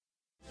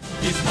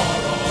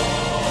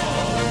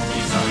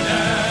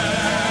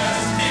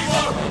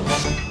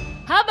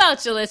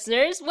Oucha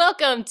listeners,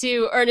 welcome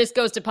to Ernest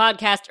Goes to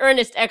Podcast,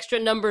 Ernest Extra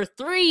number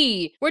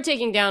 3. We're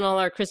taking down all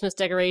our Christmas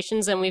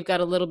decorations and we've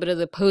got a little bit of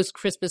the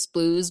post-Christmas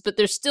blues, but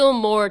there's still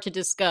more to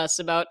discuss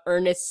about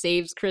Ernest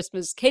Saves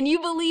Christmas. Can you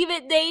believe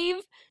it, Dave?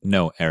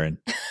 No, Aaron,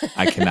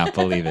 I cannot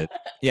believe it.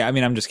 Yeah, I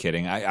mean, I'm just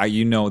kidding.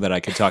 You know that I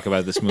could talk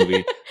about this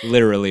movie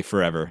literally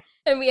forever.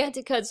 And we had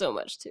to cut so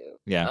much, too.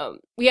 Yeah.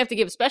 We have to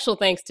give special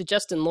thanks to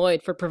Justin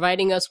Lloyd for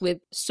providing us with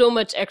so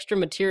much extra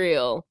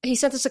material. He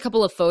sent us a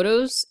couple of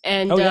photos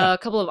and a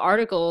couple of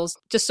articles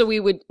just so we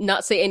would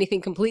not say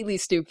anything completely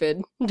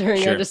stupid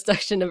during our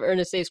discussion of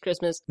Ernest Saves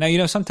Christmas. Now, you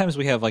know, sometimes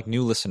we have, like,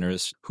 new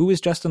listeners. Who is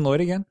Justin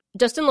Lloyd again?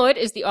 Justin Lloyd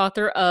is the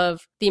author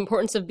of The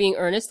Importance of Being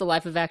Earnest, The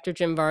Life of Actor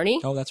Jim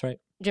Varney. Oh, that's right.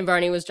 Jim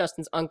Varney was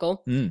Justin's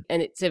uncle, and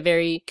it's a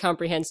very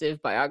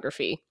comprehensive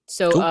biography.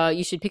 So Cool.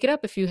 You should pick it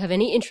up if you have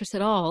any interest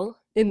at all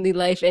in the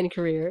life and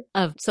career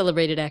of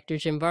celebrated actor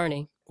Jim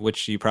Varney.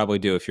 Which you probably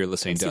do if you're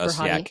listening to us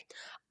yak.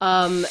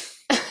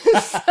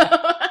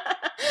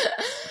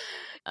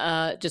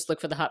 Just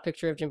look for the hot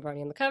picture of Jim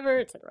Varney on the cover,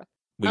 etc.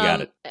 We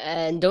got it.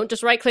 And don't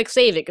just right-click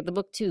save it, get the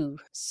book too.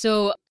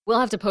 So we'll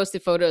have to post the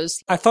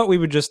photos. I thought we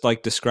would just,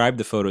 like, describe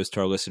the photos to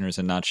our listeners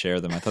and not share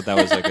them. I thought that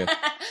was, like,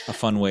 a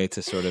fun way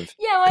to sort of...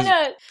 Yeah, why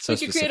not? So we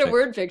could create a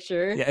word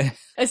picture. Yeah.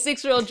 A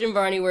 6-year-old Jim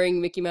Varney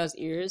wearing Mickey Mouse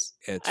ears.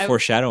 It's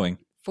foreshadowing.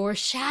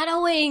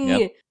 Foreshadowing!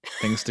 Yep.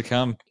 Things to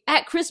come.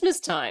 At Christmas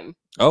time.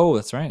 Oh,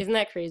 that's right. Isn't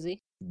that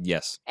crazy?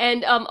 Yes.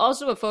 And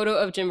also a photo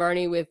of Jim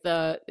Varney with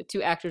the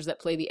two actors that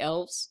play the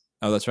elves.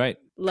 Oh, that's right.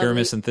 Lovely.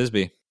 Pyramus and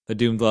Thisbe, the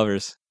doomed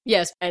lovers.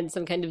 Yes, and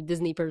some kind of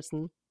Disney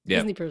person.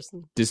 Yep. Disney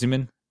person.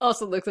 Disneyman.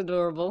 Also looks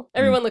adorable.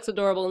 Everyone looks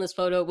adorable in this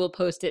photo. We'll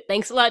post it.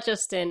 Thanks a lot,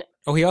 Justin.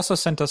 Oh, he also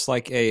sent us,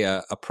 like,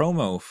 a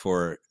promo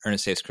for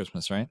Ernest Saves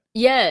Christmas, right?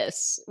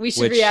 Yes, we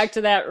should react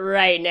to that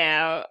right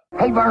now.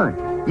 Hey,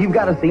 Vern, you've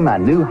got to see my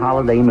new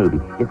holiday movie.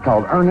 It's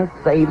called Ernest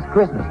Saves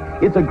Christmas.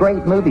 It's a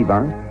great movie,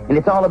 Vern, and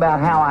it's all about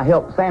how I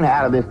helped Santa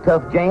out of this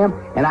tough jam,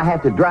 and I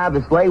have to drive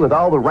the sleigh with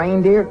all the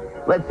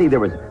reindeer. Let's see, there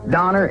was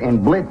Donner and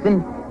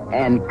Blitzen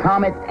and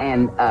Comet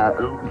and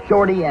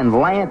Shorty and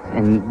Lance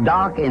and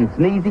Doc and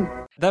Sneezy.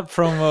 That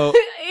promo,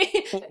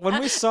 when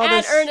we saw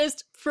this...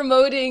 Ernest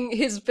promoting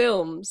his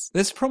films.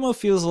 This promo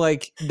feels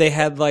like they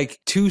had, like,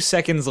 2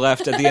 seconds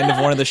left at the end of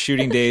one of the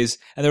shooting days,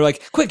 and they're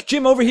like, quick,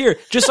 Jim, over here,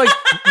 just, like,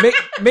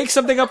 make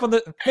something up on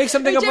the... Make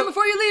something up Jim, on,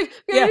 before you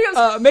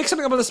leave. make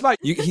something up on the spot.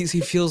 He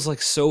feels,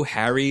 like, so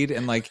harried,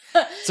 and, like...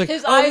 It's like,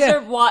 his eyes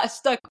are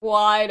stuck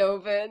wide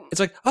open. It's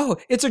like, oh,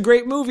 it's a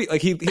great movie.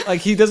 Like,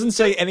 he doesn't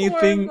say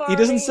anything... He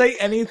doesn't say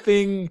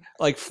anything,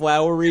 like,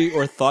 flowery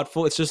or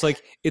thoughtful. It's just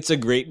like, it's a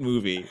great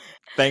movie.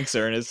 Thanks,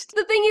 Ernest.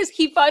 The thing is,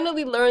 he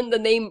finally learned the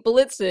name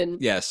Blitzen.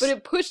 Yes. But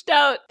it pushed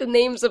out the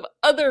names of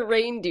other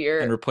reindeer.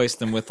 And replaced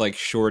them with, like,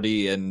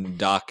 Shorty and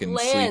Doc and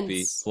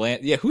Lance.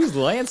 Sleepy. Yeah, who's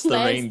Lance the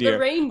Lance reindeer? the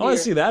reindeer. I want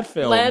to see that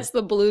film. Lance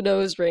the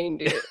blue-nosed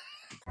reindeer.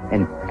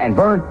 And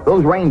Vern,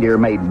 those reindeer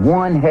made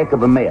one heck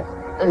of a mess.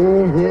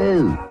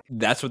 Ooh.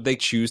 That's what they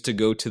choose to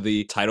go to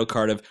the title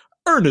card of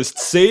Ernest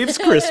Saves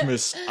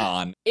Christmas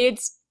on.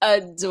 It's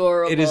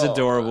adorable. It is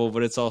adorable,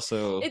 but it's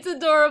also... It's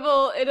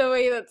adorable in a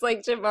way that's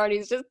like Jim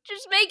Varney's just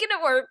making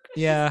it work.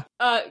 Yeah.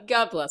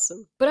 God bless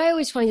him. But I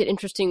always find it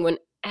interesting when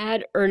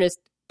Ad Ernest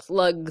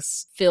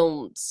plugs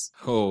films.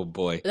 Oh,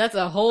 boy. That's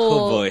a whole...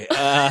 Oh, boy.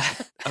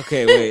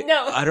 Okay, wait.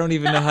 No. I don't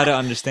even know how to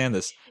understand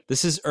this.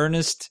 This is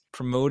Ernest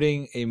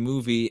promoting a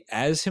movie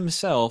as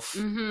himself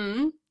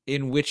in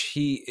which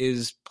he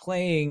is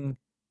playing...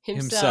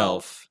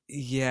 Himself.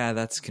 Yeah,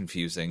 that's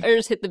confusing.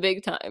 Ernest hit the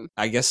big time.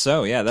 I guess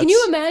so, yeah. That's... Can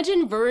you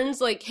imagine Vern's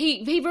like,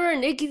 hey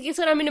Vern, guess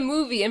what, I'm in a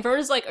movie. And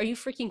Vern's like, are you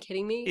freaking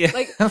kidding me? Yeah.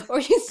 Like, are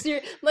you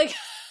serious? Like,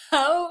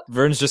 how?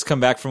 Vern's just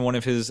come back from one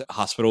of his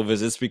hospital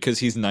visits because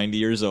he's 90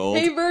 years old.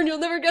 Hey Vern, you'll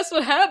never guess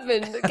what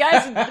happened. The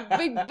guys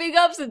at big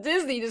ups at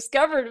Disney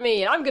discovered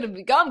me and I'm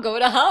going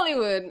to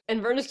Hollywood.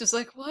 And Vern is just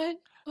like, what?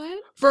 What?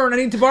 Vern, I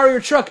need to borrow your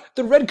truck.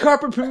 The red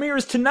carpet premiere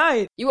is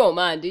tonight. You won't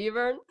mind, do you,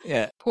 Vern?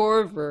 Yeah.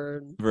 Poor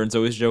Vern. Vern's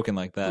always joking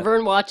like that.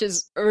 Vern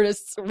watches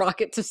Ernest's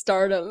rocket to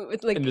stardom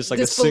with like and just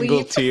like disbelief. a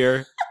single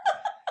tear.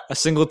 A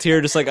single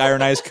tear, just like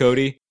Iron Eyes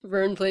Cody.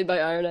 Vern played by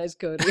Iron Eyes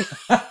Cody.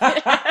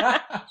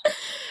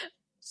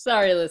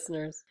 Sorry,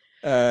 listeners.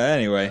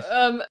 Anyway.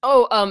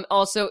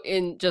 Also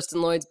in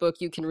Justin Lloyd's book,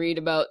 you can read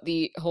about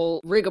the whole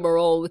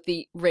rigmarole with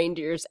the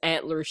reindeer's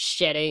antlers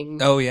shedding.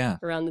 Oh, yeah.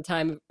 Around the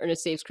time of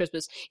Ernest Saves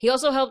Christmas. He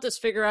also helped us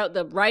figure out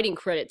the writing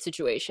credit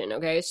situation,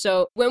 okay?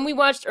 So when we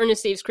watched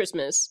Ernest Saves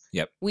Christmas,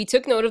 we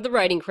took note of the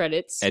writing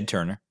credits. Ed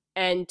Turner.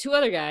 And 2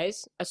 other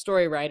guys,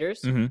 story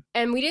writers.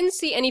 And we didn't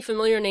see any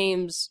familiar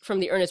names from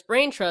the Ernest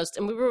Brain Trust,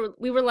 and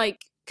we were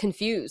like,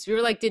 confused. We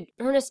were like, did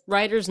Ernest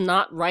writers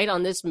not write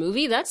on this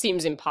movie? That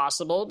seems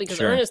impossible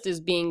because Ernest is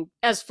being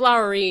as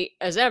flowery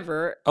as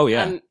ever. Oh,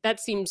 yeah.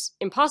 That seems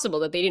impossible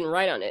that they didn't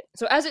write on it.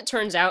 So as it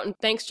turns out, and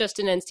thanks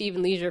Justin and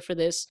Stephen Leisure for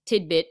this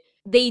tidbit,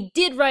 they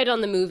did write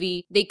on the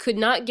movie. They could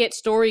not get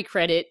story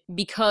credit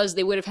because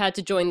they would have had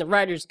to join the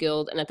Writers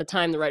Guild, and at the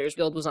time the Writers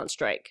Guild was on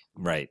strike.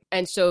 Right.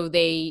 And so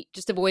they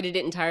just avoided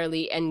it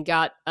entirely and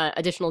got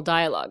additional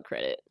dialogue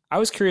credit. I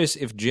was curious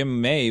if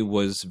Jim May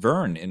was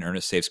Vern in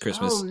Ernest Saves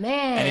Christmas. Oh,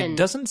 man. And it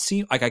doesn't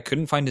seem like I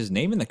couldn't find his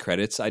name in the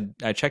credits. I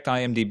checked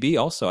IMDb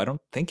also. I don't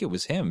think it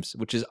was him,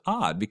 which is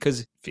odd because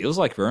it feels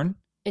like Vern.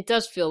 It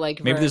does feel like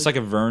Vern. Maybe there's like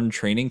a Vern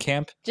training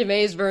camp. Jim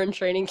May's Vern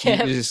training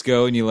camp. You just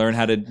go and you learn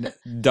how to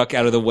duck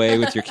out of the way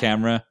with your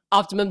camera.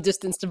 Optimum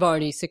distance to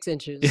Barney, 6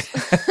 inches.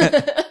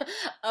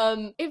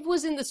 It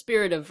was in the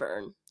spirit of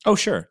Vern. Oh,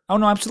 sure. Oh,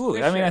 no,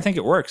 absolutely. I mean, I think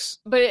it works.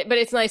 But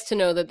it's nice to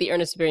know that the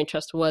Ernest Brain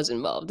Trust was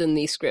involved in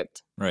the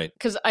script. Right.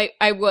 Because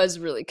I was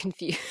really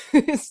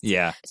confused.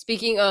 Yeah.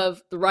 Speaking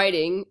of the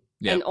writing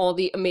and all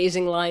the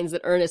amazing lines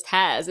that Ernest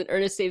has in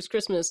Ernest Saves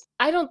Christmas,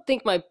 I don't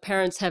think my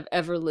parents have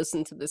ever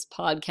listened to this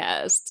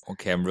podcast.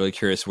 Okay, I'm really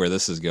curious where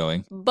this is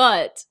going.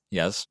 But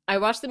yes, I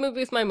watched the movie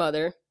with my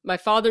mother. My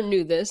father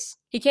knew this.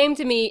 He came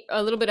to me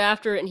a little bit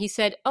after and he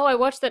said, "Oh, I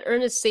watched that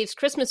Ernest Saves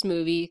Christmas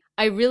movie.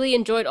 I really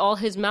enjoyed all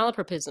his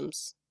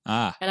malapropisms."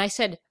 Ah. And I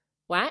said,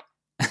 "What?"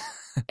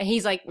 And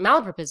he's like,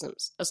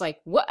 "Malapropisms." I was like,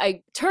 "What?"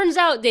 Turns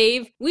out,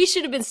 Dave, we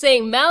should have been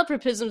saying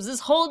malapropisms this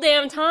whole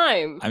damn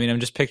time. I mean, I'm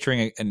just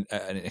picturing an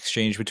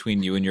exchange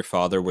between you and your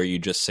father where you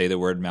just say the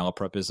word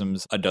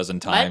malapropisms a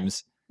dozen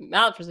times. What?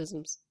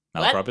 Malapropisms.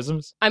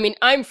 Malapropisms? I mean,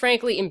 I'm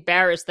frankly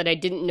embarrassed that I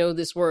didn't know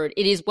this word.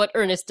 It is what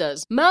Ernest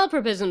does.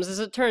 Malapropisms, as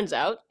it turns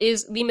out,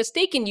 is the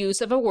mistaken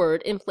use of a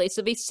word in place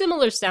of a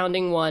similar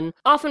sounding one,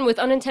 often with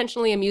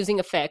unintentionally amusing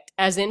effect,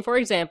 as in, for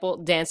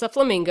example, dance a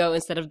flamingo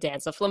instead of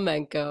dance a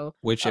flamenco.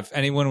 Which, if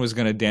anyone was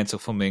going to dance a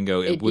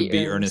flamingo, it would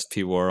be Ernest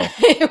P. Worrell.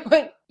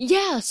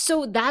 Yeah,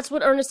 so that's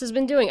what Ernest has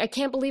been doing. I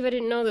can't believe I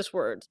didn't know this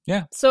word.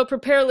 Yeah. So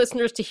prepare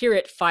listeners to hear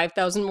it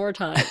 5,000 more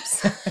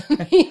times.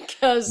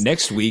 Because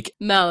next week,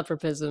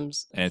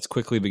 malapropisms. And it's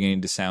quickly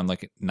beginning to sound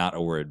like not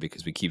a word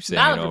because we keep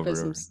saying it over and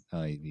over.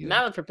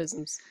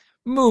 Malapropisms.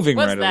 Moving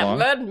What's right that along.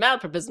 word?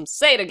 Malapropisms.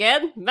 Say it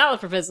again.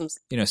 Malapropisms.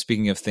 You know,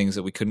 speaking of things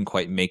that we couldn't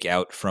quite make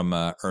out from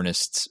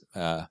Ernest's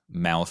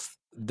mouth,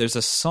 there's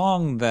a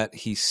song that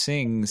he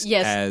sings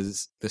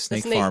as the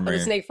snake farmer. The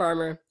snake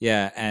farmer.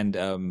 Yeah,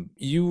 and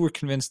you were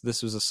convinced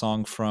this was a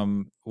song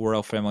from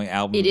Worrell Family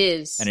album. It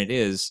is. And it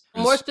is.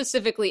 More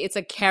specifically, it's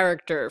a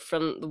character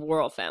from the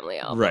Worrell Family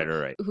album.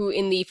 Right. Who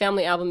in the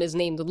family album is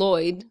named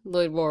Lloyd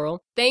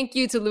Worrell. Thank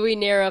you to Louis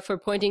Nera for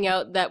pointing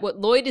out that what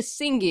Lloyd is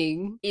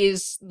singing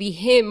is the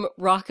hymn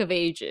Rock of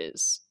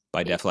Ages.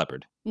 By Def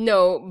Leppard.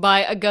 No,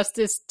 by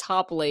Augustus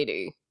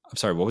Toplady. I'm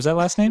sorry, what was that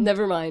last name?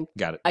 Never mind.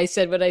 Got it. I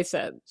said what I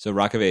said. So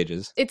Rock of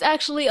Ages. It's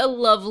actually a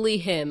lovely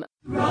hymn.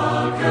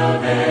 Rock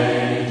of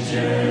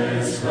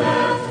Ages,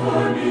 left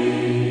for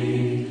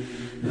me,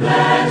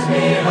 let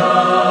me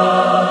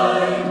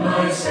hide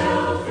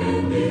myself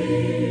in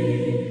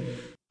thee.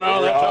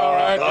 No, that's all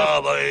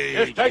right.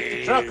 Just take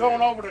the truck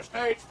on over to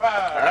stage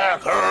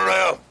 5. Hurry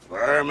up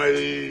for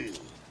me.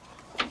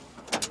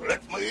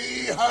 Let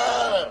me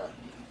hide.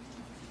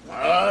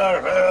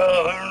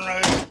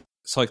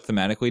 So, like,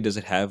 thematically, does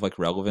it have, like,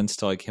 relevance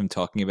to, like, him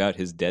talking about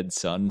his dead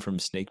son from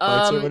snake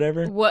bites or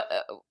whatever?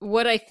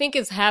 What I think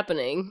is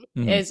happening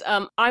is,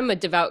 I'm a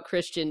devout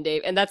Christian,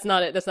 Dave, and that's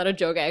not a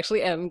joke, I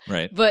actually am.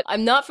 Right. But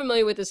I'm not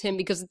familiar with this hymn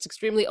because it's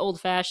extremely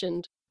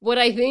old-fashioned. What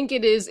I think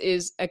it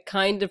is a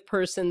kind of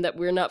person that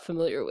we're not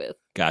familiar with.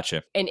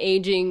 Gotcha. An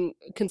aging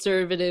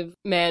conservative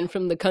man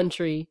from the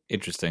country.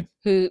 Interesting.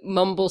 Who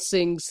mumble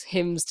sings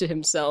hymns to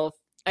himself.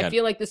 I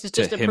feel like this is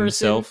just a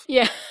himself? person.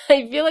 Yeah,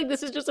 I feel like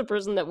this is just a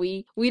person that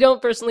we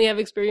don't personally have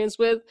experience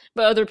with,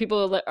 but other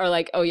people are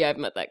like, "Oh yeah, I've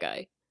met that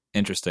guy."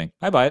 Interesting.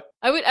 I buy it.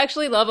 I would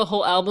actually love a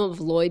whole album of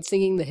Lloyd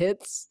singing the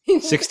hits.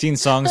 16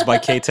 songs by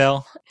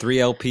K-Tel, 3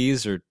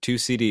 LPs or 2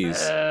 CDs.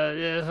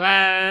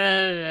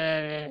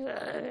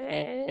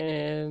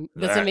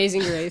 That's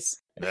Amazing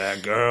Grace.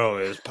 That girl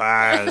is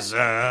Pison.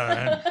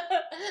 That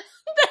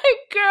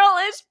girl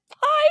is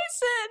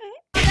Pison.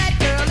 That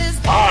girl is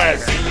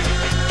Pison.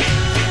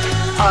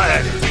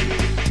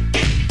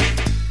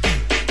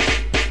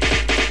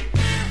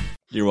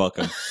 You're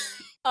welcome.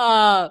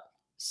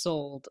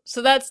 Sold.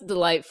 So that's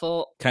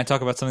delightful. Can I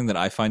talk about something that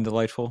I find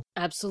delightful?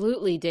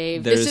 Absolutely,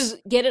 Dave. This is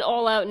get it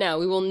all out now.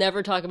 We will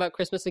never talk about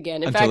Christmas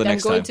again. In fact, I'm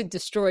going to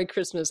destroy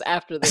Christmas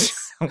after this.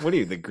 What are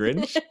you, the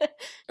Grinch?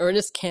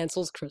 Ernest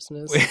cancels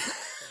Christmas.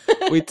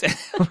 we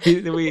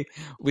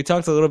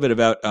talked a little bit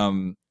about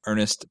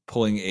Ernest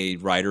pulling a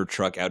Ryder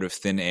truck out of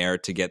thin air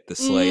to get the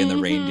sleigh and the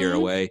reindeer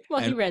away.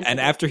 Well, and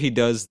after he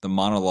does the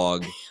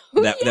monologue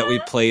that we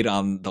played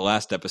on the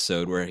last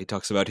episode where he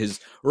talks about his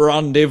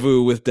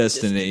rendezvous with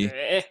destiny,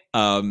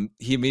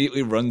 he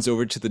immediately runs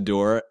over to the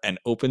door and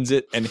opens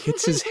it and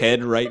hits his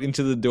head right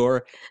into the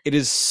door. It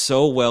is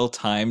so well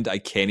timed, I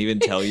can't even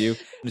tell you.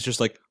 It's just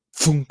like,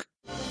 thunk.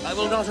 I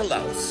will not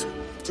allow us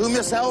to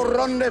miss our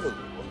rendezvous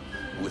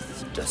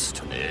with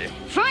destiny.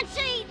 Front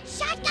seat,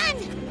 shotgun!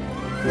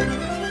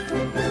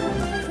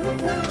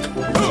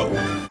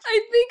 I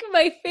think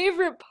my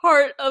favorite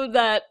part of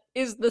that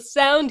is the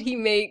sound he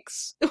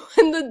makes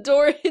when the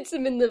door hits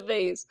him in the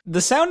face. The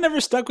sound never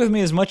stuck with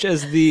me as much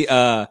as the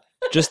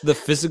just the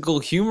physical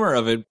humor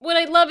of it. What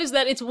I love is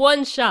that it's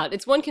one shot.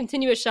 It's one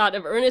continuous shot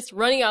of Ernest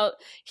running out.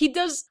 He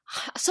does.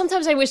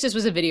 Sometimes I wish this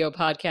was a video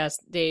podcast,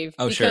 Dave.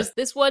 Oh, because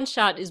this one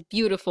shot is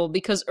beautiful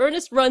because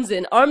Ernest runs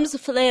in, arms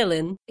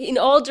flailing in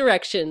all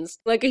directions,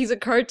 like he's a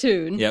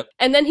cartoon. Yep.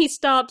 And then he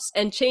stops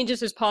and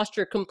changes his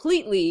posture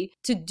completely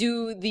to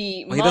do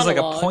the monologue. He does like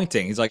a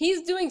pointing. He's like,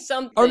 he's doing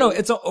something. Oh, no,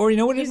 or you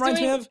know what it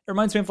reminds me of? It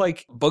reminds me of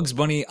like Bugs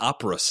Bunny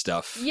opera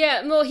stuff.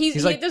 Yeah, well, he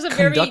like does a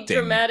conducting.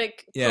 very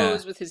dramatic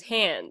pose with his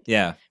hand.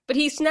 Yeah. But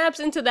he snaps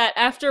into that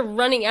after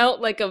running out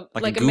like a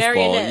goofball,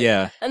 marionette.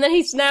 yeah. And then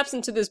he snaps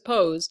into this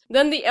pose.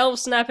 Then the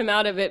elves snap him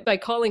out of it by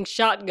calling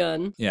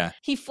shotgun. Yeah.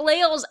 He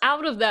flails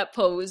out of that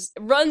pose,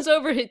 runs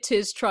over to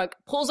his truck,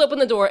 pulls open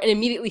the door, and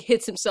immediately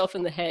hits himself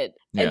in the head.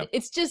 Yeah. And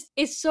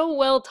it's so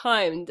well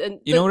timed. And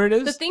you know what it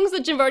is? The things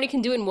that Jim Varney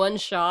can do in one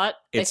shot,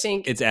 I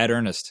think it's at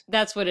Ernest.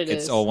 That's what it is.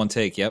 It's all one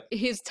take. Yep.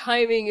 His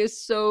timing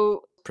is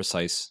so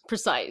precise.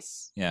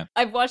 Yeah.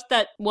 I've watched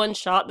that one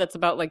shot that's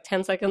about like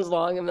 10 seconds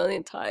long a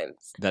million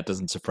times. That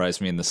doesn't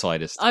surprise me in the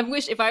slightest. I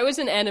wish if I was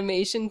an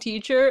animation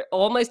teacher,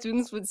 all my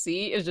students would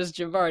see is just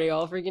Jim Varney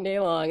all freaking day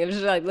long. It was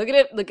just like, look at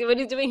it, look at what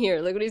he's doing here,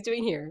 look what he's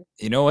doing here.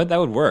 You know what? That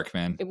would work,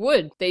 man. It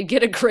would. They'd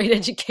get a great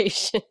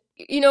education.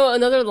 You know,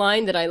 another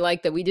line that I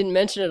like that we didn't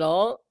mention at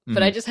all,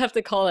 but I just have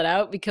to call it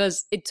out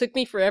because it took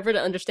me forever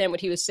to understand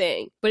what he was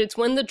saying. But it's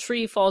when the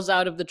tree falls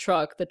out of the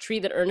truck, the tree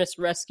that Ernest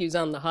rescues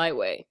on the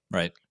highway.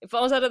 Right. It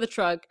falls out of the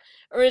truck.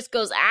 Ernest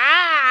goes,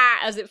 ah,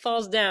 as it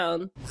falls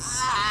down.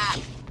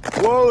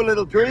 Whoa,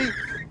 little tree.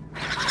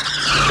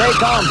 Stay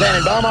calm,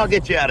 Tannenbaum. I'll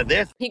get you out of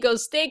this. He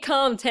goes, stay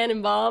calm,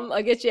 Tannenbaum.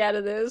 I'll get you out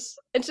of this.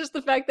 It's just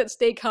the fact that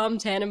stay calm,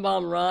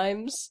 Tannenbaum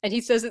rhymes. And he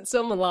says it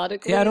so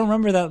melodically. Yeah, I don't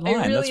remember that line.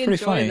 I really That's pretty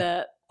enjoy funny.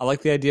 That. I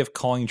like the idea of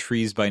calling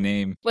trees by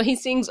name. When he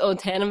sings "O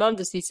Tannenbaum,"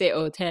 does he say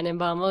 "O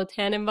Tannenbaum, O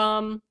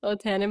Tannenbaum, O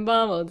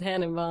Tannenbaum, O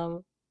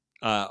Tannenbaum"?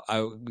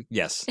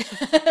 Yes.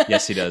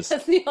 Yes, he does.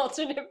 That's the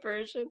alternate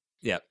version.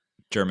 Yeah,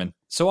 German.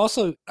 So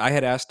also, I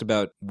had asked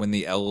about when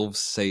the elves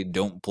say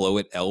 "Don't blow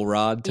it,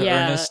 Elrod" to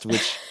Ernest,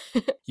 which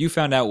you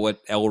found out what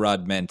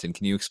Elrod meant, and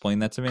can you explain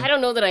that to me? I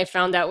don't know that I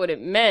found out what it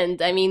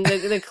meant. I mean,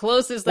 the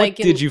closest what I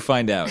can... did you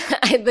find out?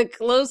 The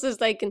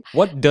closest I can...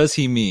 What does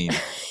he mean?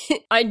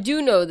 I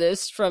do know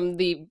this from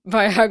the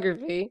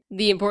biography,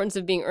 The Importance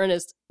of Being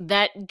Earnest,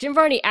 that Jim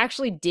Varney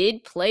actually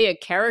did play a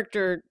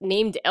character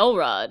named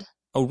Elrod.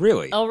 Oh,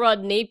 really?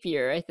 Elrod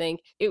Napier, I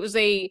think. It was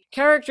a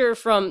character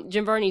from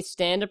Jim Varney's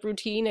stand-up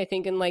routine, I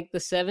think in like the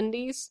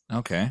 70s.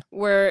 Okay.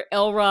 Where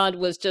Elrod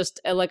was just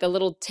like a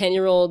little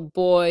 10-year-old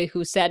boy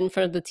who sat in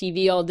front of the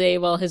TV all day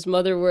while his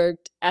mother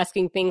worked,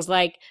 asking things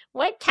like,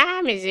 what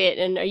time is it?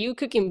 And are you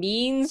cooking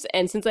beans?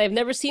 And since I've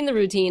never seen the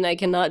routine, I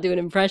cannot do an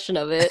impression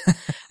of it.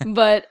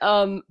 But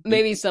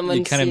maybe someone...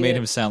 You kind of made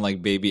him sound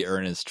like Baby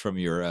Ernest from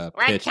your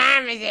pitch. What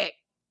time is it?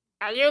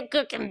 Are you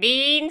cooking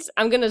beans?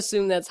 I'm going to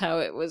assume that's how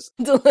it was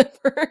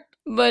delivered.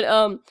 But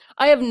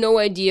I have no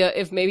idea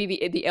if maybe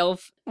the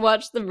elf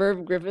watched the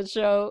Merv Griffin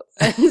show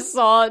and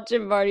saw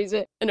Jim Varney's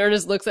it. And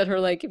Ernest looks at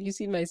her like, have you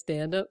seen my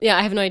stand-up? Yeah,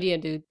 I have no idea,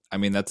 dude. I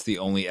mean, that's the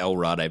only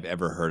Elrod I've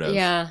ever heard of.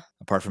 Yeah.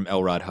 Apart from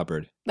Elrod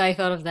Hubbard. I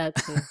thought of that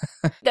too.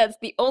 That's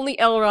the only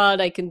Elrod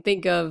I can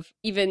think of,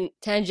 even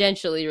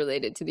tangentially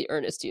related to the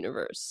Ernest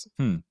universe.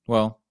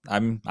 Well,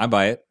 I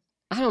buy it.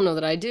 I don't know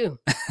that I do.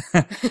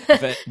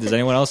 Does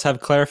anyone else have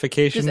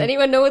clarification? Does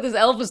anyone know what this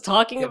elf is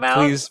talking about?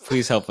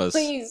 Please help us.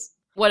 Please.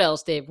 What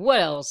else, Dave?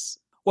 What else?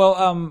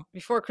 Well,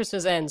 before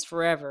Christmas ends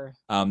forever.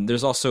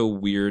 There's also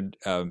weird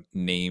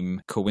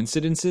name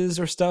coincidences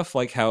or stuff,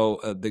 like how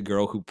the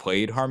girl who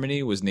played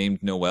Harmony was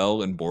named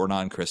Noelle and born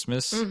on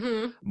Christmas.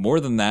 Mm-hmm. More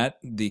than that,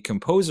 the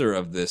composer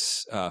of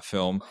this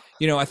film,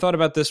 I thought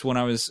about this when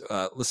I was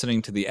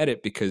listening to the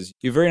edit, because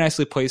you very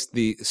nicely placed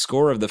the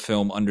score of the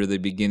film under the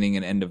beginning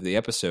and end of the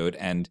episode,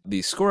 and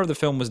the score of the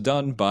film was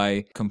done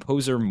by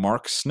composer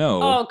Mark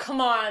Snow. Oh, come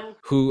on.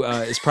 Who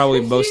is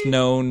probably most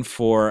known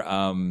for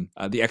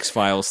the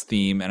X-Files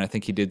theme. And I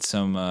think he did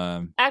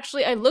some...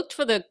 Actually, I looked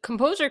for the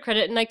composer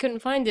credit and I couldn't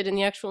find it in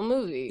the actual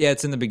movie. Yeah,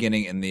 it's in the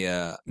beginning in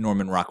the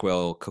Norman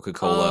Rockwell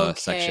Coca-Cola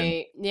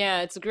section.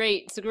 Yeah, it's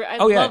great. I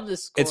love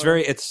this score.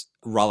 It's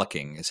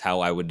rollicking is how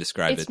I would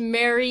describe it. It's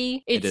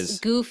merry, it's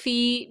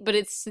goofy, but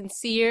it's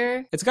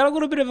sincere. It's got a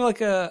little bit of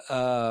like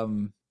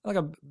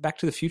a Back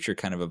to the Future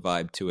kind of a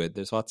vibe to it.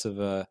 There's lots of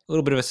a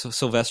little bit of a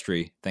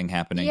Sylvester thing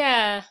happening.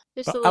 Yeah,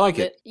 just a little I like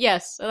bit. it.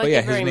 Yes, I like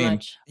it very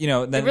much.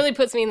 Then, it really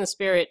puts me in the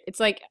spirit. It's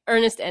like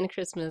Ernest and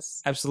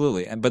Christmas.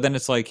 Absolutely. But then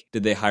it's like,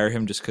 did they hire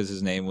him just because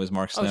his name was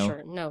Mark Snow? Oh,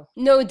 sure.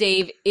 No,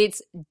 Dave. It's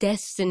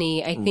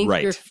destiny. I think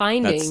you're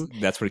finding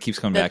that's what it keeps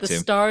coming back to. The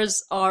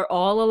stars are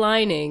all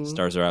aligning.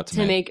 Stars are out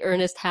to make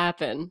Ernest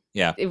happen.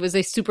 Yeah. It was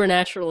a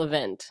supernatural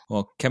event.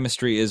 Well,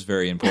 chemistry is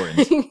very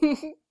important.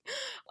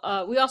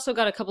 We also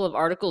got a couple of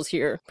articles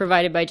here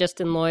provided by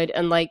Justin Lloyd,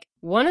 and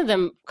one of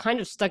them kind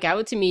of stuck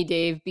out to me,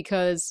 Dave,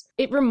 because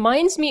it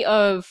reminds me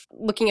of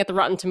looking at the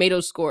Rotten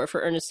Tomatoes score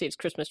for Ernest Saves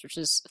Christmas, which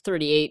is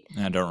 38.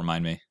 Don't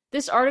remind me.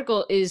 This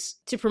article is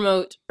to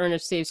promote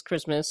Ernest Saves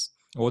Christmas.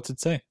 What's it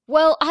say?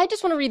 Well, I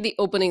just want to read the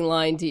opening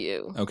line to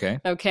you. Okay.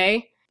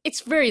 Okay?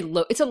 It's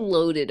it's a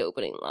loaded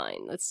opening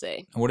line, let's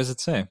say. What does it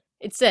say?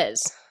 It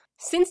says,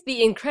 since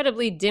the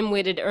incredibly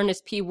dim-witted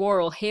Ernest P.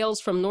 Worrell hails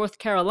from North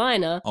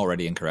Carolina...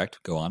 Already incorrect.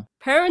 Go on.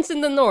 Parents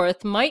in the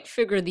North might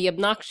figure the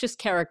obnoxious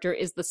character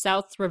is the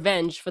South's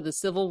revenge for the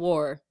Civil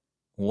War.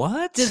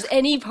 What? Does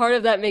any part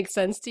of that make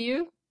sense to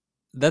you?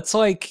 That's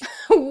like...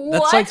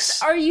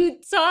 What are you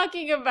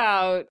talking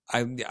about?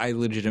 I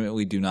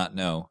legitimately do not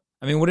know.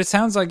 I mean, what it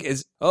sounds like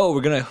is, oh,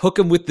 we're going to hook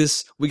him with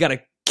this, we got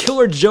a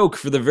killer joke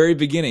for the very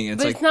beginning.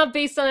 But it's not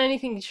based on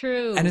anything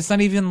true. And it's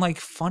not even, like,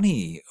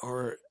 funny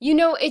or...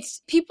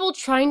 it's people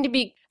trying to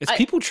be... It's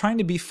people trying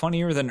to be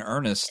funnier than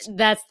Ernest.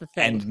 That's the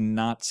thing. And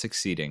not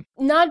succeeding.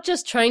 Not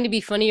just trying to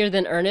be funnier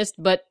than Ernest,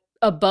 but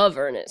above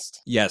Ernest.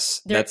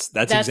 Yes, that's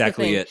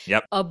exactly it.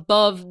 Yep.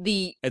 Above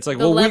the It's like,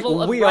 the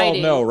level of we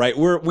writing. all know, right?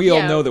 We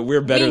all know that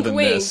we're better wink, than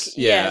wink, this.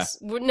 Yeah. Yes.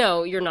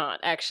 No, you're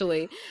not,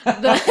 actually.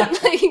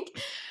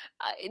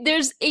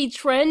 There's a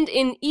trend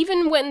in,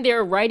 even when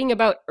they're writing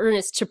about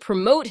Ernest to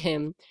promote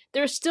him,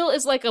 there still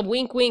is like a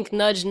wink, wink,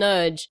 nudge,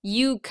 nudge.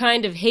 You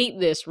kind of hate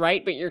this,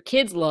 right? But your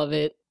kids love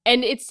it.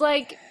 And it's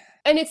like...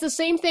 And it's the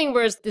same thing,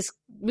 whereas this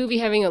movie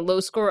having a low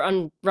score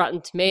on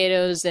Rotten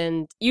Tomatoes,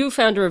 and you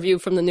found a review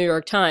from the New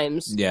York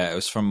Times. Yeah, it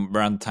was from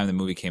around the time the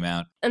movie came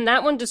out. And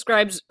that one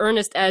describes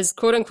Ernest as,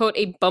 quote-unquote,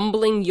 a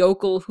bumbling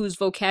yokel whose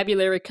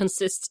vocabulary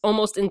consists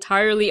almost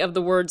entirely of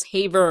the words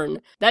 "Hey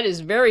Vern." That is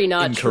very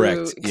not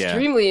incorrect. True.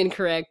 Extremely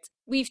incorrect.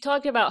 We've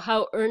talked about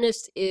how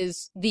Ernest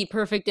is the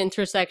perfect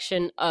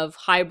intersection of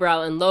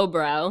highbrow and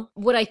lowbrow.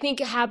 What I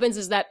think happens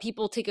is that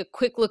people take a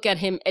quick look at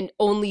him and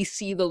only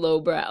see the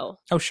lowbrow.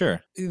 Oh,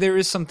 sure. There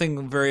is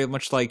something very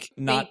much like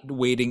not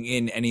wading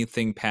in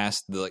anything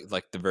past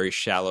the the very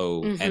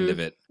shallow end of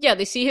it. Yeah,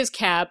 they see his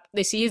cap,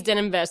 they see his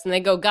denim vest, and they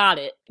go, got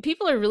it.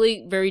 People are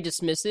really very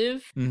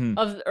dismissive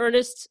of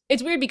Ernest.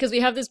 It's weird because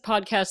we have this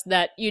podcast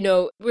that,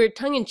 we're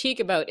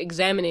tongue-in-cheek about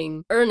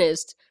examining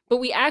Ernest, but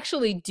we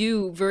actually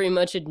do very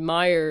much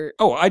admire...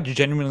 Oh, I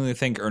genuinely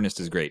think Ernest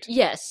is great.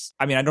 Yes.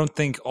 I mean, I don't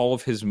think all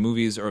of his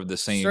movies are of the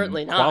same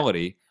Certainly not.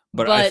 quality,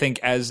 but I think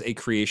as a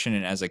creation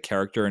and as a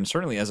character, and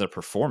certainly as a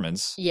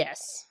performance, yes,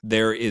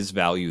 there is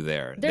value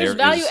there. There's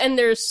value and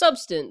there's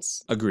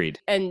substance. Agreed.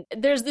 And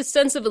there's this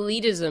sense of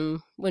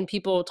elitism when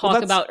people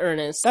talk about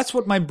Ernest. That's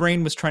what my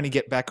brain was trying to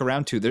get back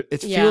around to.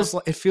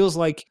 It feels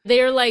like...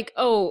 They're like,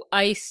 oh,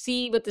 I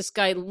see what this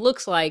guy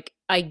looks like,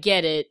 I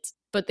get it.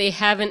 But they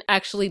haven't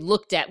actually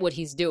looked at what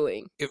he's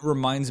doing. It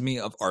reminds me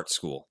of art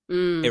school.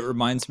 It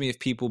reminds me of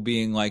people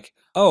being like,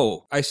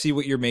 oh, I see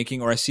what you're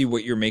making, or I see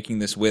what you're making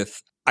this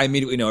with. I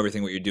immediately know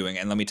everything what you're doing,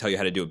 and let me tell you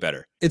how to do it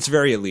better. It's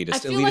very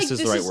elitist. Elitist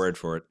is the right word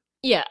for it.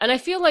 Yeah, and I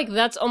feel like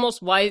that's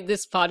almost why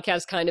this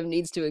podcast kind of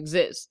needs to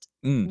exist.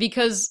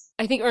 Because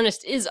I think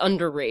Ernest is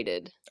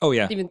underrated. Oh,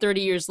 yeah. Even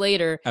 30 years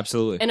later.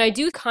 Absolutely. And I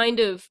do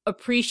kind of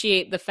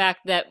appreciate the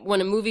fact that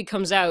when a movie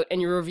comes out and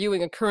you're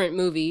reviewing a current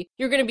movie,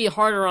 you're going to be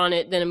harder on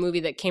it than a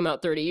movie that came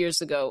out 30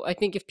 years ago. I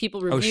think if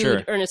people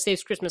reviewed Ernest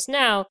Saves Christmas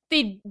now,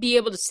 they'd be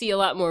able to see a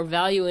lot more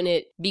value in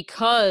it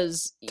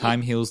because...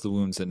 Time heals the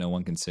wounds that no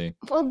one can see.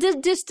 Well,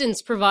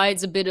 distance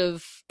provides a bit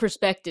of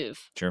perspective,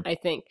 sure. I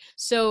think.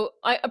 So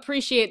I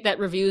appreciate that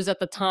reviews at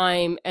the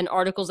time and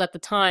articles at the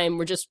time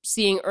were just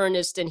seeing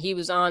Ernest and he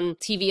was on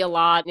TV a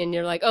lot and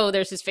you're like, oh,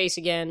 there's his face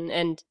again.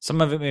 And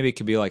some of it maybe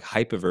could be like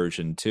hype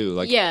aversion too.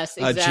 Like, yes,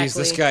 exactly. Geez,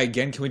 this guy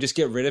again, can we just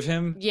get rid of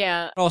him?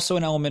 Yeah. Also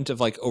an element of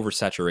like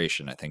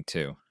oversaturation, I think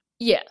too.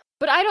 Yeah.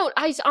 But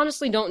I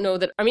honestly don't know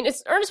that. I mean,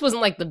 Ernest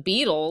wasn't like the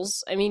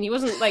Beatles. I mean, he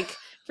wasn't like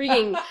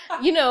freaking,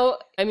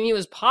 I mean, he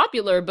was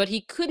popular, but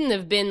he couldn't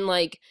have been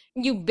like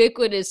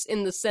ubiquitous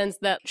in the sense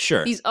that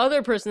these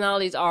other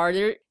personalities are.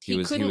 He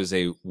was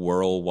a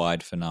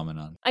worldwide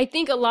phenomenon. I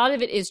think a lot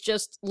of it is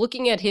just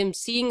looking at him,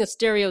 seeing a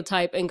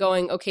stereotype and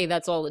going, okay,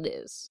 that's all it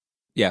is.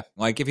 Yeah.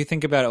 Like if you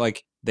think about it,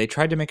 like they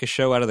tried to make a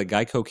show out of the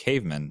Geico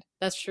caveman.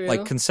 That's true.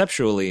 Like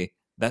conceptually,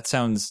 that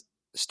sounds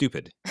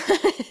stupid.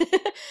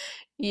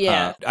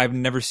 Yeah. I've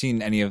never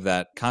seen any of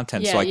that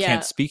content, so I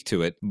can't speak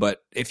to it.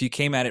 But if you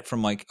came at it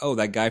from like, oh,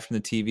 that guy from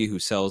the TV who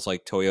sells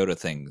like Toyota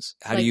things,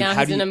 how do you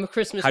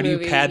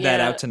pad that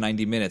out to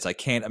 90 minutes? I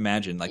can't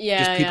imagine. Like,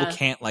 just people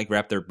can't like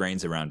wrap their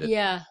brains around it.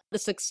 Yeah, the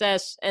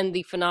success and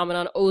the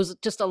phenomenon owes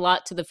just a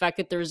lot to the fact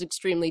that there's an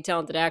extremely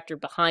talented actor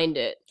behind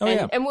it.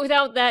 And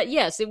without that,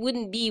 yes, it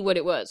wouldn't be what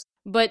it was.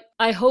 But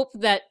I hope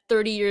that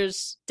 30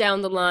 years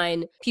down the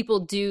line,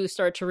 people do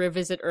start to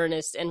revisit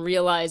Ernest and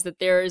realize that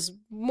there is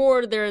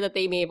more there that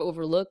they may have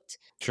overlooked.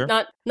 Sure.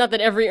 Not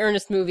that every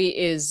Ernest movie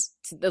is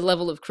to the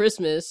level of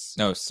Christmas.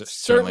 No,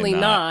 certainly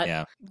not.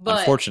 Yeah, but,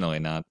 unfortunately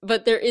not.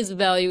 But there is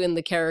value in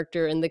the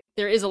character, and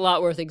there is a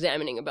lot worth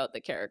examining about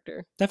the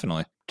character.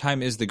 Definitely.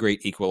 Time is the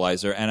great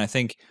equalizer, and I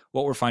think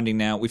what we're finding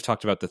now, we've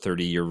talked about the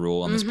 30-year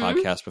rule on this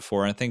podcast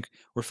before, and I think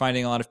we're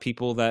finding a lot of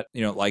people that,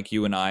 like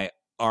you and I,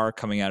 are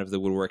coming out of the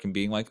woodwork and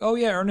being like, oh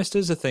yeah, Ernest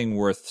is a thing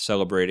worth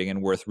celebrating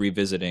and worth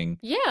revisiting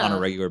on a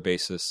regular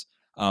basis.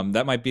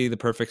 That might be the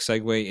perfect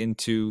segue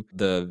into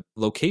the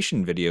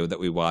location video that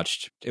we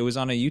watched. It was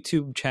on a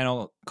YouTube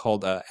channel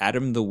called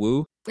Adam the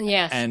Woo.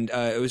 Yes. And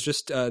it was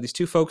just these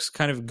two folks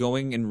kind of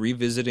going and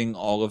revisiting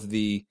all of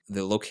the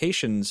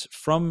locations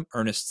from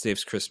Ernest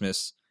Saves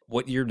Christmas.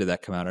 What year did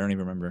that come out? I don't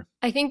even remember.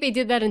 I think they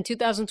did that in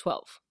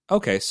 2012.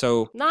 Okay,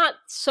 so... Not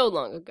so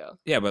long ago.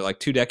 Yeah, but like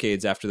 2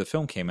 decades after the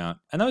film came out.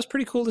 And that was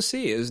pretty cool to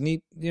see. It was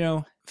neat. You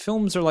know,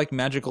 films are like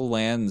magical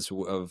lands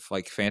of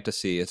like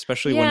fantasy,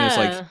 especially when there's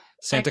like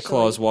Santa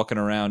Claus walking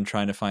around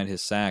trying to find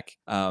his sack.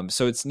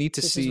 So it's neat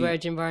to see... This is where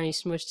Jim Varney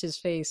smushed his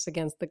face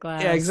against the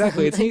glass. Yeah,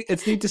 exactly.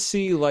 It's neat to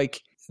see like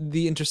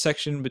the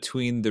intersection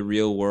between the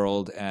real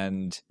world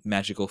and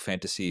magical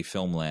fantasy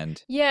film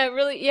land. Yeah, it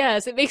really,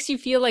 yes. It makes you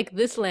feel like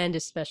this land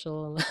is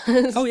special.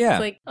 Oh, yeah.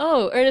 It's like,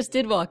 oh, Ernest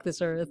did walk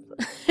this earth.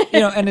 You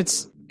know, and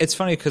it's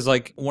funny because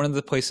like one of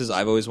the places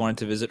I've always wanted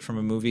to visit from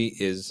a movie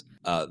is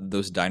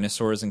those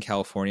dinosaurs in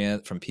California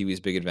from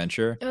Pee-wee's Big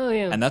Adventure. Oh,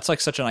 yeah. And that's like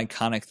such an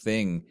iconic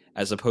thing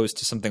as opposed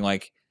to something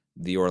like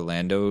the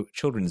Orlando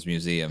Children's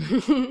Museum,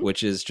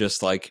 which is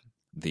just like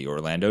the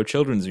Orlando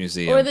Children's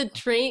Museum. Or the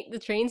train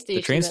station.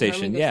 The train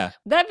station, yeah.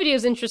 That video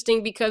is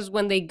interesting because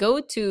when they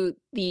go to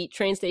the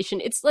train station,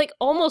 it's like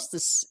almost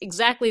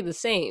exactly the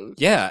same.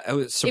 Yeah, it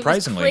was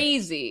surprisingly. It was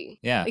crazy.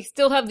 Yeah. They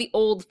still have the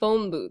old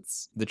phone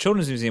booths. The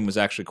Children's Museum was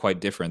actually quite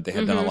different. They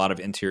had done a lot of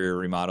interior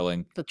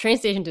remodeling. The train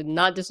station did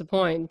not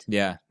disappoint.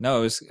 Yeah. No,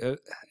 it was...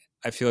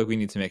 I feel like we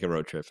need to make a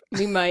road trip.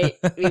 We might.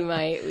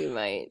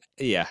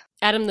 Yeah.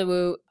 Adam the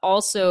Woo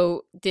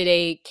also did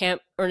a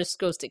Ernest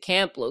Goes to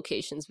Camp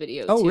locations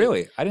video. Oh, too.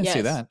 really? I didn't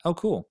see that. Oh,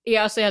 cool. He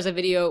also has a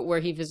video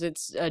where he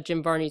visits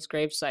Jim Varney's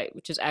gravesite,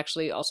 which is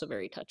actually also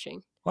very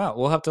touching. Wow,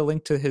 we'll have to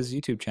link to his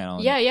YouTube channel.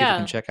 And yeah. People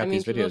can check out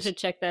these videos. People should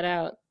check that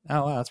out.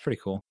 Oh, wow, that's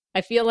pretty cool. I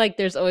feel like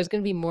there's always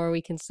going to be more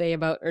we can say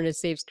about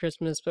Ernest Saves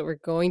Christmas, but we're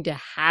going to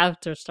have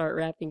to start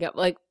wrapping up.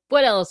 Like,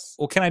 what else?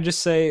 Well, can I just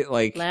say,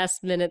 like...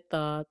 Last minute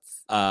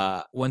thoughts.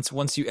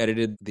 Once you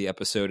edited the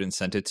episode and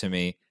sent it to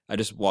me, I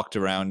just walked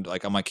around,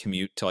 like, on my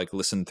commute to, like,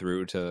 listen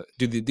through to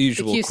do the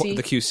usual...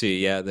 The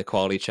QC, yeah, the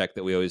quality check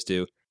that we always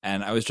do.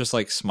 And I was just,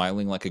 like,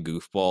 smiling like a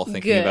goofball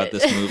thinking about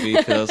this movie,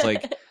 because I was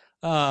like...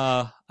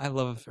 I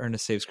love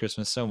Ernest Saves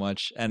Christmas so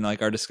much. And,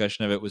 like, our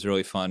discussion of it was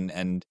really fun.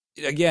 And,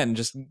 again,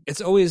 just...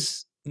 It's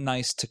always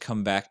nice to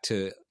come back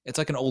to... It's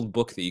like an old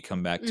book that you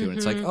come back to, and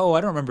it's like, oh,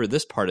 I don't remember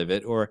this part of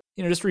it, or,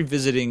 you know, just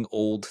revisiting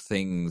old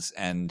things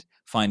and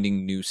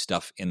finding new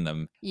stuff in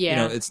them. Yeah. You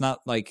know, it's not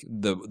like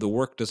the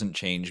work doesn't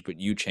change, but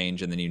you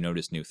change and then you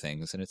notice new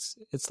things, and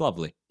it's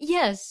lovely.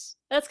 Yes.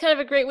 That's kind of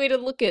a great way to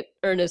look at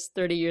Ernest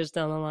 30 years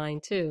down the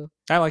line, too.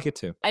 I like it,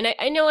 too. And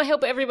I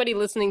hope everybody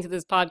listening to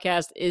this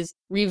podcast is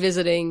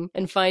revisiting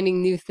and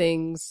finding new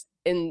things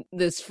in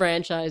this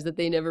franchise that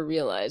they never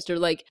realized. Or,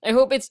 like, I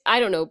hope it's, I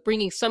don't know,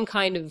 bringing some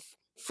kind of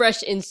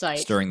fresh insight.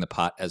 Stirring the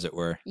pot, as it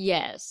were.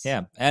 Yes.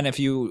 Yeah. And if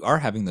you are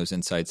having those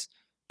insights,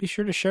 be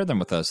sure to share them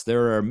with us.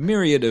 There are a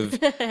myriad of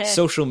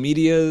social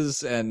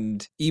medias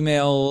and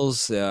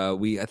emails.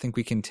 I think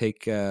we can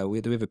take. Do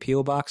we have a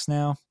P.O. box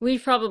now? We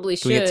probably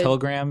should. Do we get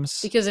telegrams?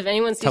 Because if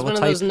anyone sees one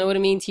of those Know What I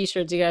Mean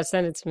t-shirts, you gotta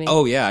send it to me.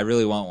 Oh yeah, I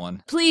really want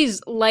one.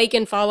 Please like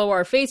and follow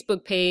our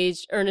Facebook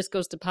page, Ernest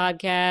Goes to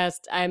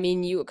Podcast. I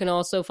mean, you can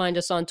also find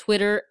us on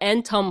Twitter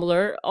and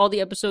Tumblr. All the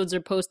episodes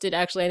are posted.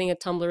 Actually, I think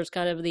Tumblr is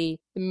kind of the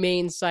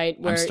main site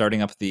where... I'm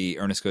starting up the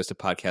Ernest Goes to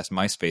Podcast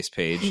MySpace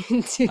page.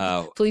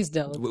 Please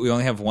don't. We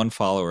only have one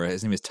follower.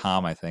 His name is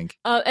Tom, I think.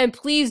 And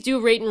please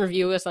do rate and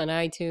review us on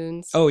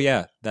iTunes. Oh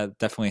yeah, that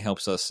definitely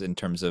helps us in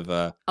terms of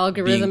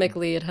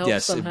algorithmically. It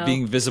helps somehow.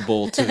 Being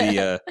visible to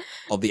the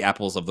all the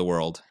apples of the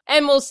world.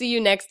 And we'll see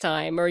you next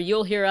time, or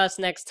you'll hear us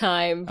next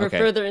time for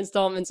further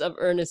installments of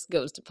Ernest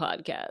Goes to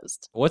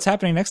Podcast. What's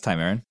happening next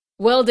time, Aaron?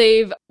 Well,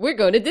 Dave, we're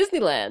going to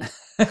Disneyland.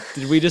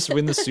 Did we just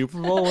win the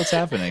Super Bowl? What's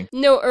happening?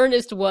 No,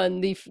 Ernest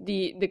won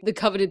the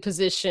coveted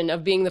position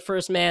of being the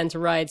first man to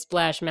ride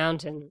Splash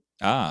Mountain.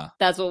 Ah.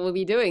 That's what we'll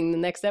be doing in the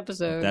next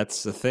episode.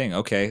 That's the thing.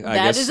 Okay.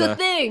 That is a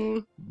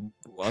thing.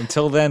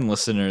 Until then,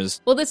 listeners.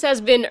 Well, this has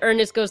been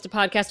Ernest Goes to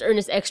Podcast,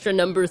 Ernest Extra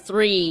number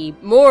 3.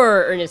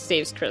 More Ernest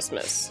Saves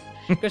Christmas.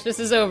 Christmas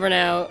is over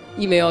now.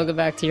 You may all go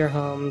back to your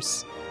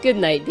homes. Good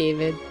night,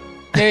 David.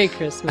 Merry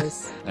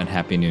Christmas. And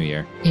Happy New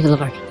Year. David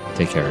Lavarca.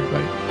 Take care,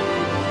 everybody.